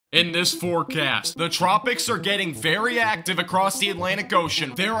In this forecast, the tropics are getting very active across the Atlantic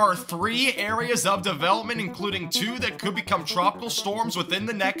Ocean. There are 3 areas of development, including 2 that could become tropical storms within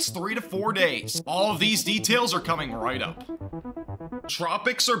the next 3 to 4 days. All of these details are coming right up.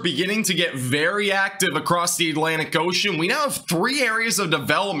 Tropics are beginning to get very active across the Atlantic Ocean. We now have 3 areas of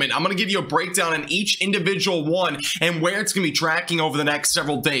development. I'm going to give you a breakdown on each individual one and where it's going to be tracking over the next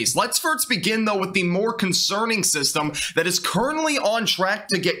several days. Let's first begin, though, with the more concerning system that is currently on track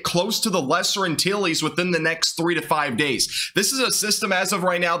to get close to the Lesser Antilles within the next 3 to 5 days. This is a system as of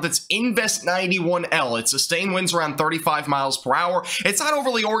right now that's Invest 91L. Its sustained winds around 35 miles per hour. It's not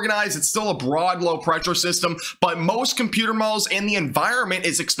overly organized. It's still a broad low pressure system, but most computer models and the environment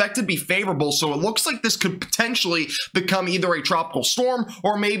is expected to be favorable, so it looks like this could potentially become either a tropical storm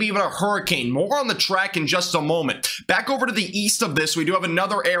or maybe even a hurricane. More on the track in just a moment. Back over to the east of this, we do have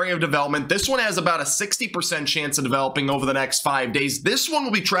another area of development. This one has about a 60% chance of developing over the next 5 days. This one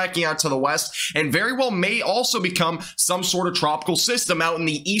will be tracking out to the west and very well may also become some sort of tropical system out in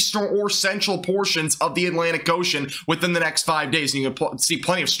the eastern or central portions of the Atlantic Ocean within the next 5 days. And you can see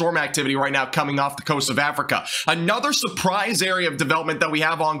plenty of storm activity right now coming off the coast of Africa. Another surprise area of development that we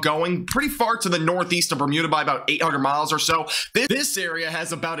have ongoing pretty far to the northeast of Bermuda by about 800 miles or so. This area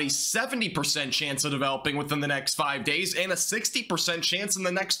has about a 70% chance of developing within the next 5 days and a 60% chance in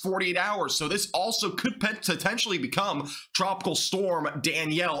the next 48 hours. So this also could potentially become Tropical Storm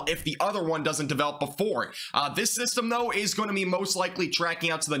Danielle if the other one doesn't develop before. This system, though, is going to be most likely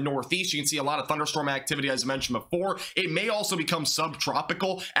tracking out to the northeast. You can see a lot of thunderstorm activity, as I mentioned before. It may also become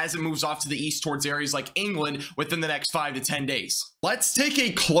subtropical as it moves off to the east towards areas like England within the next 5 to 10 days. Let's take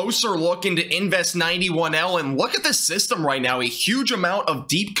a closer look into Invest 91L and look at this system right now. A huge amount of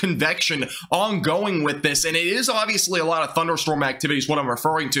deep convection ongoing with this, and it is obviously a lot of thunderstorm activity is what I'm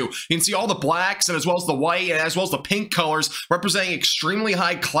referring to. You can see all the blacks and as well as the white and as well as the pink colors representing extremely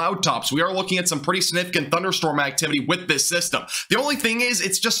high cloud tops. We are looking at some pretty significant thunderstorm activity with this system. The only thing is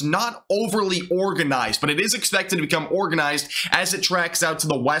it's just not overly organized, but it is expected to become organized as it tracks out to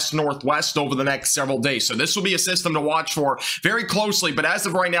the west-northwest over the next several days. So this will be a system to watch for very closely, but as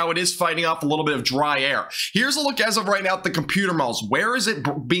of right now, it is fighting off a little bit of dry air. Here's a look as of right now at the computer models. Where is it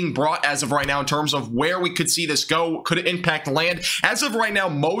being brought as of right now in terms of where we could see this go? Could it impact land? As of right now,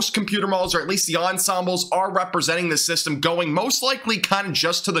 most computer models, or at least the ensembles, are representing the system going most likely kind of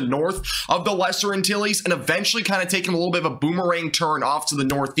just to the north of the Lesser Antilles and eventually kind of taking a little bit of a boomerang turn off to the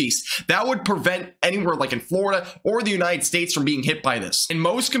northeast. That would prevent anywhere like in Florida or the United States from being hit by this. And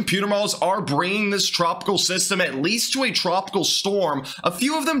most computer models are bringing this tropical system at least to a tropical storm. A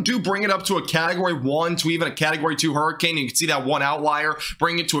few of them do bring it up to a category 1 to even a category 2 hurricane. You can see that one outlier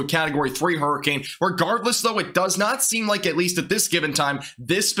bring it to a category 3 hurricane. Regardless, though, it does not seem like, at least at this given time,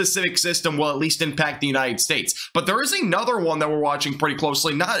 this specific system will at least impact the United States. But there is another one that we're watching pretty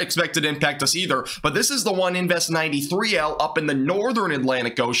closely, not expected to impact us either, but this is the one Invest 93L up in the northern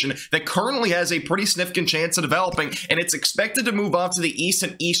Atlantic Ocean that currently has a pretty significant chance of developing, and it's expected to move off to the east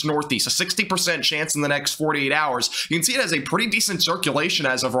and east-northeast, a 60% chance in the next 48 hours. You can see it has a pretty decent circulation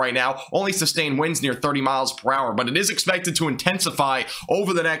as of right now, only sustained winds near 30 miles per hour, but it is expected to intensify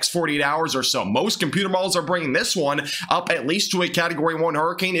over the next 48 hours or so. Most computer models are bringing this one up at least to a category 1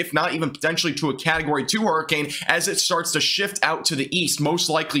 hurricane, if not even potentially to a category 2 hurricane as it starts to shift out to the east, most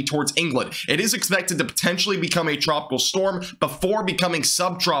likely towards England. It is expected to potentially become a tropical storm before becoming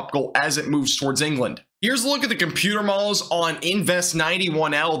subtropical as it moves towards England. Here's a look at the computer models on Invest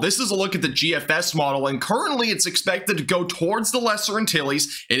 91L. This is a look at the GFS model, and currently it's expected to go towards the Lesser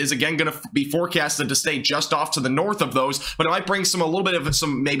Antilles. It is again going to be forecasted to stay just off to the north of those, but it might bring a little bit of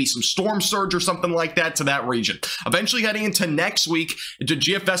maybe some storm surge or something like that to that region. Eventually heading into next week, the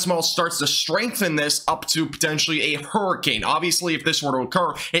GFS model starts to strengthen this up to potentially a hurricane. Obviously, if this were to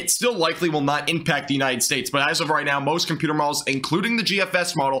occur, it still likely will not impact the United States, but as of right now, most computer models, including the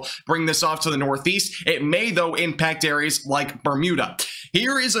GFS model, bring this off to the northeast. It may, though, impact areas like Bermuda.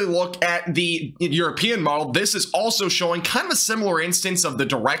 Here is a look at the European model. This is also showing kind of a similar instance of the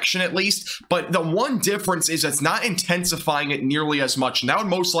direction, at least, but the one difference is it's not intensifying it nearly as much, and that would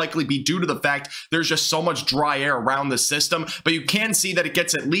most likely be due to the fact there's just so much dry air around the system, but you can see that it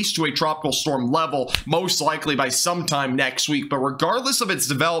gets at least to a tropical storm level, most likely by sometime next week. But regardless of its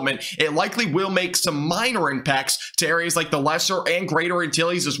development, it likely will make some minor impacts to areas like the Lesser and Greater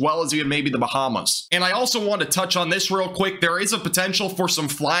Antilles, as well as even maybe the Bahamas. And I also want to touch on this real quick. There is a potential for for some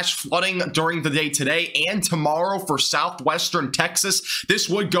flash flooding during the day today and tomorrow for southwestern Texas. This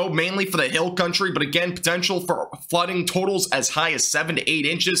would go mainly for the hill country, but again, potential for flooding totals as high as 7 to 8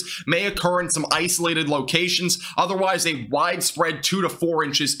 inches may occur in some isolated locations. Otherwise, a widespread 2 to 4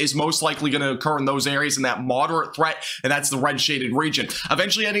 inches is most likely going to occur in those areas in that moderate threat, and that's the red shaded region.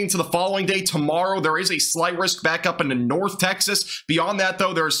 Eventually heading into the following day, tomorrow, there is a slight risk back up into North Texas. Beyond that,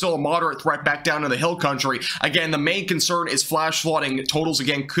 though, there is still a moderate threat back down to the hill country. Again, the main concern is flash flooding. Totals,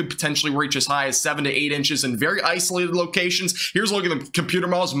 again, could potentially reach as high as 7 to 8 inches in very isolated locations. Here's a look at the computer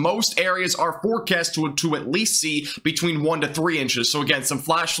models. Most areas are forecast to at least see between 1 to 3 inches. So again, some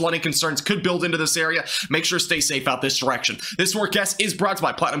flash flooding concerns could build into this area. Make sure to stay safe out this direction. This forecast is brought to you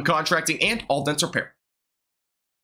by Platinum Contracting and All Dents Repair.